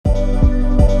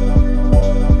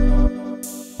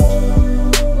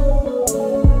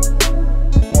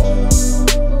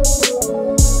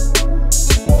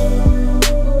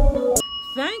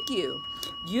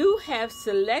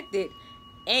selected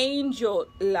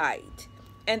Angelite.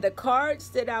 And the cards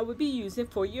that I would be using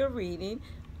for your reading,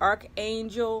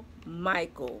 Archangel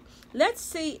Michael. Let's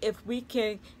see if we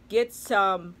can get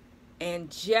some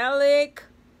angelic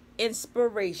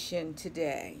inspiration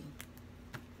today.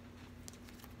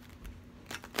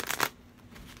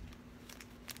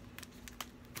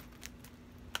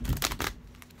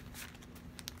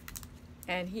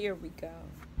 And here we go.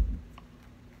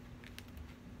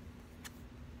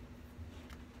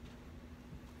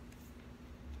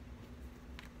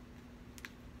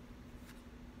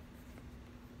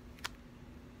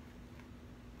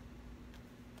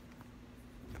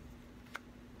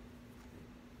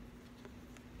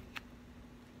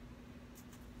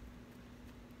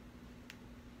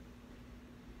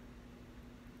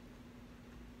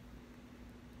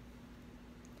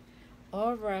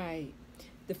 All right.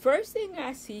 The first thing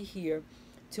I see here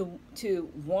to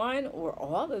one or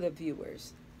all of the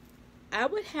viewers, I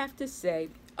would have to say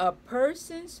a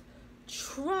person's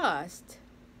trust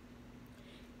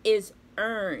is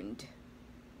earned.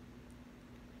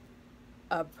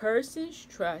 A person's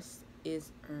trust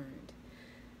is earned.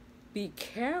 Be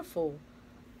careful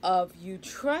of you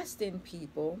trusting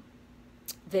people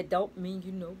that don't mean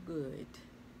you no good.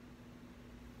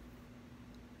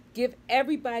 Give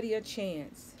everybody a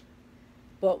chance.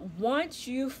 But once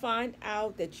you find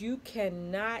out that you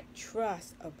cannot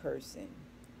trust a person,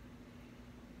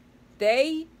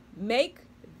 they make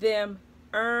them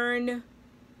earn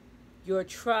your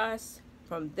trust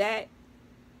from that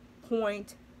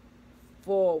point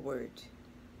forward.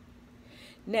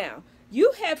 Now,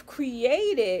 you have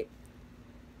created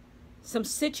some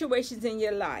situations in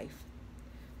your life,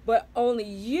 but only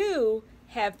you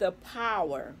have the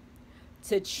power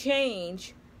to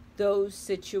change those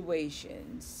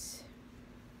situations.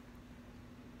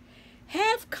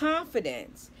 Have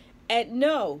confidence and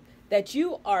know that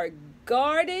you are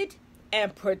guarded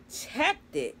and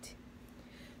protected.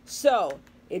 So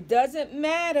it doesn't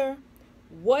matter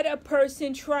what a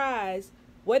person tries,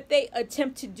 what they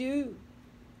attempt to do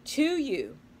to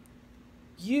you.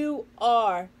 You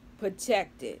are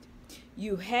protected.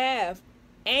 You have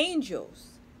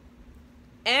angels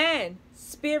and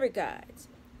spirit guides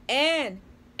and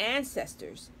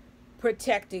ancestors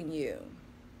protecting you.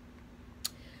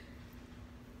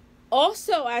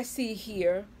 Also, I see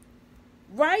here,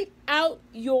 write out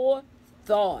your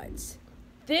thoughts.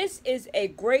 This is a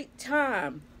great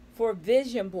time for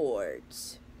vision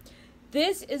boards.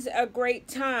 This is a great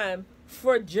time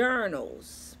for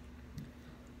journals,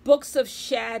 books of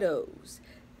shadows.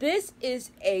 This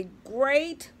is a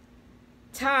great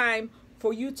time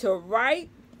for you to write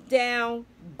down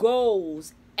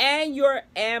goals and your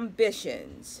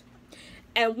ambitions.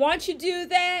 And once you do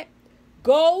that,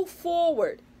 go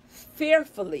forward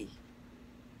fearlessly.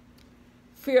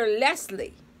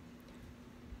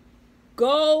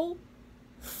 Go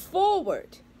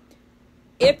forward.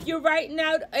 If you're writing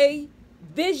out a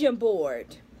vision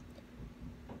board,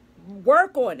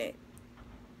 work on it.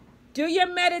 Do your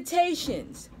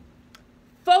meditations.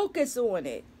 Focus on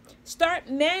it. Start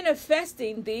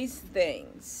manifesting these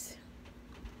things.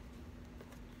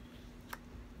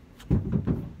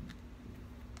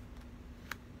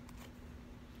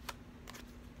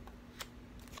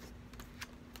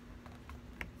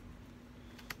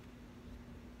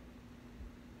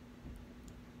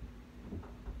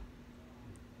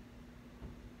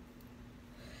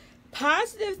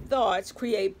 Positive thoughts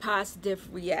create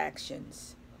positive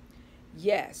reactions.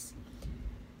 Yes,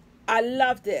 I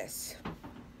love this.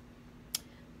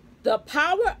 The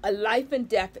power of life and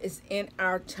death is in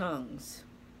our tongues.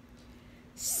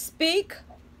 Speak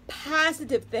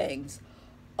positive things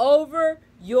over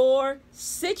your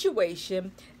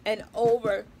situation and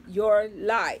over your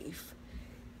life.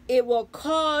 It will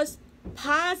cause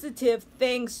positive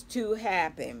things to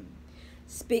happen.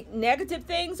 Speak negative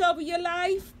things over your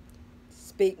life.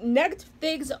 Speak negative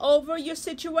things over your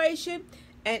situation,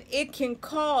 and it can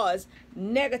cause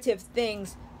negative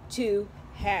things to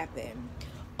happen.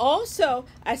 Also,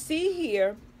 I see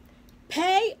here,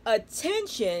 pay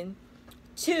attention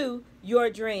to your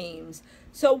dreams.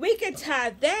 So we can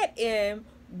tie that in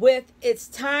with it's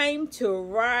time to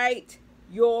write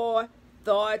your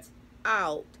thoughts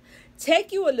out.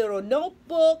 Take you a little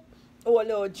notebook or a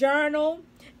little journal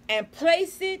and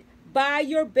place it by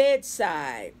your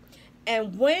bedside.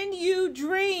 And when you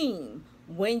dream,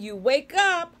 when you wake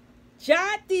up,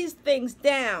 jot these things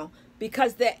down,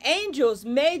 because the angels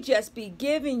may just be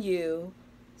giving you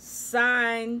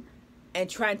sign and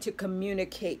trying to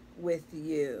communicate with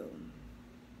you.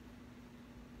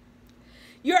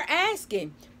 You're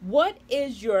asking, what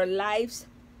is your life's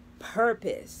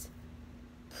purpose?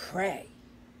 Pray.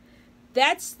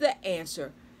 That's the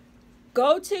answer.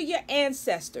 Go to your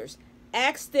ancestors.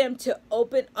 Ask them to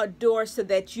open a door so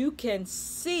that you can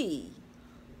see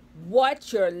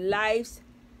what your life's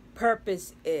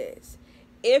purpose is.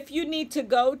 If you need to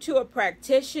go to a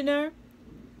practitioner,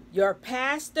 your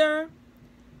pastor,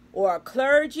 or a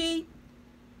clergy,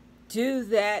 do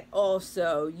that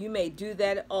also. You may do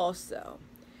that also.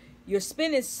 You're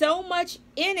spending so much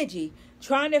energy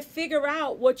trying to figure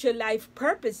out what your life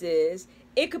purpose is.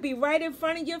 It could be right in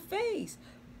front of your face,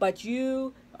 but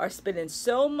you are spending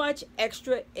so much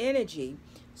extra energy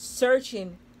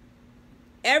searching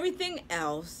everything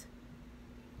else.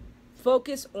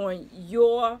 Focus on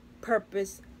your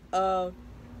purpose of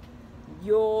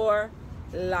your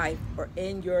life or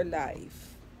in your life.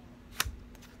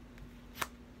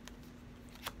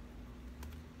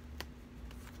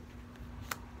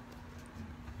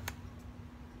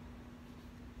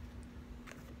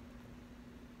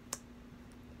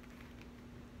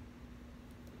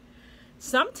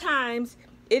 Sometimes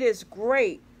it is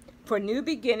great for new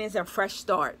beginnings and fresh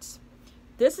starts.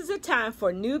 This is a time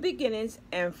for new beginnings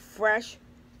and fresh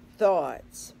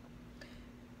thoughts.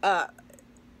 For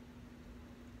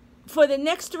the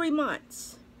next 3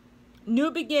 months,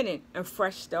 new beginning and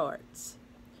fresh starts.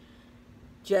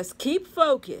 Just keep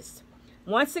focused.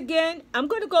 Once again, I'm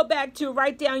going to go back to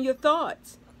write down your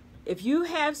thoughts. If you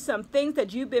have some things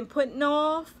that you've been putting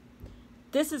off,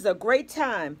 this is a great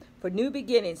time for new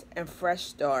beginnings and fresh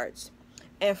starts.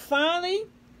 And finally,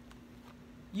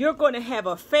 you're going to have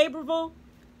a favorable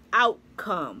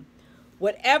outcome.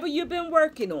 Whatever you've been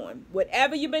working on,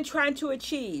 whatever you've been trying to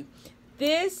achieve,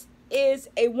 this is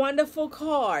a wonderful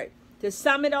card to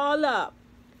sum it all up.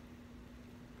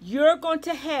 You're going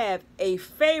to have a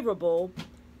favorable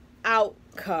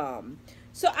outcome.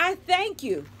 So I thank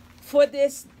you for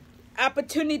this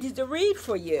opportunity to read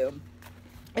for you.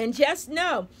 And just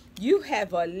know, you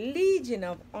have a legion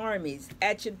of armies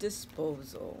at your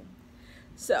disposal.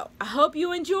 So I hope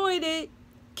you enjoyed it.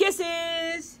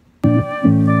 Kisses.